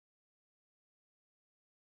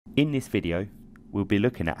In this video, we'll be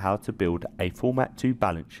looking at how to build a Format 2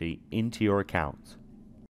 balance sheet into your accounts.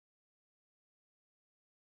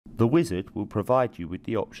 The wizard will provide you with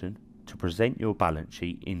the option to present your balance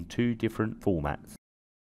sheet in two different formats.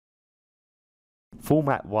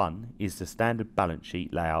 Format 1 is the standard balance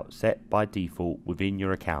sheet layout set by default within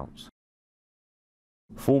your accounts.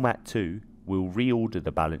 Format 2 will reorder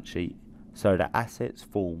the balance sheet so that assets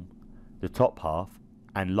form the top half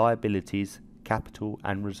and liabilities, capital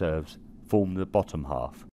and reserves form the bottom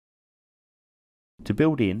half. To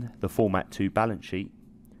build in the Format 2 balance sheet,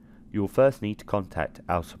 you will first need to contact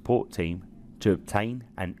our support team to obtain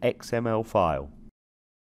an XML file.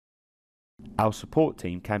 Our support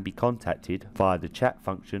team can be contacted via the chat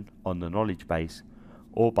function on the knowledge base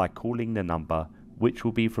or by calling the number which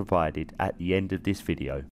will be provided at the end of this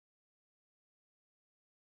video.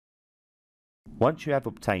 Once you have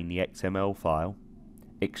obtained the XML file,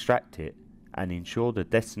 extract it and ensure the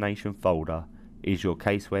destination folder is your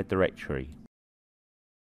CaseWare directory.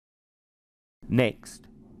 Next,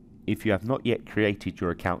 if you have not yet created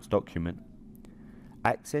your accounts document,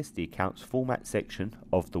 access the Accounts Format section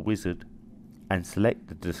of the wizard and select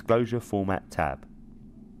the Disclosure Format tab.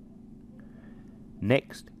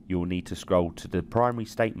 Next, you will need to scroll to the Primary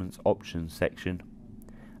Statements Options section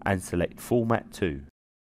and select Format 2.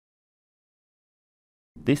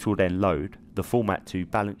 This will then load the Format 2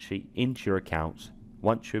 balance sheet into your accounts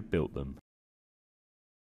once you have built them.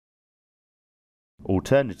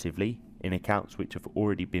 Alternatively, in accounts which have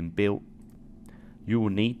already been built, you will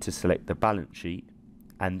need to select the balance sheet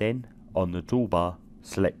and then on the toolbar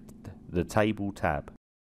select the Table tab.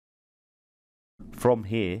 From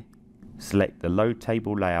here, select the Load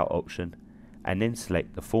Table Layout option and then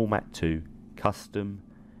select the Format 2 Custom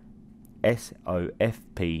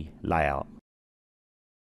SOFP layout.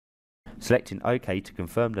 Selecting OK to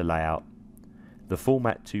confirm the layout, the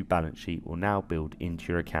Format 2 balance sheet will now build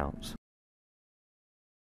into your accounts.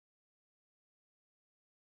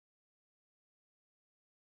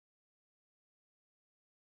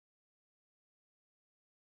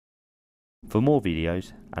 For more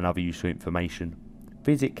videos and other useful information,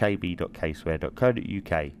 visit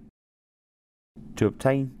kb.caseware.co.uk. To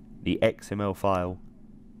obtain the XML file,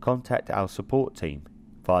 contact our support team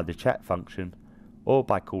via the chat function or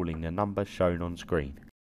by calling the number shown on screen.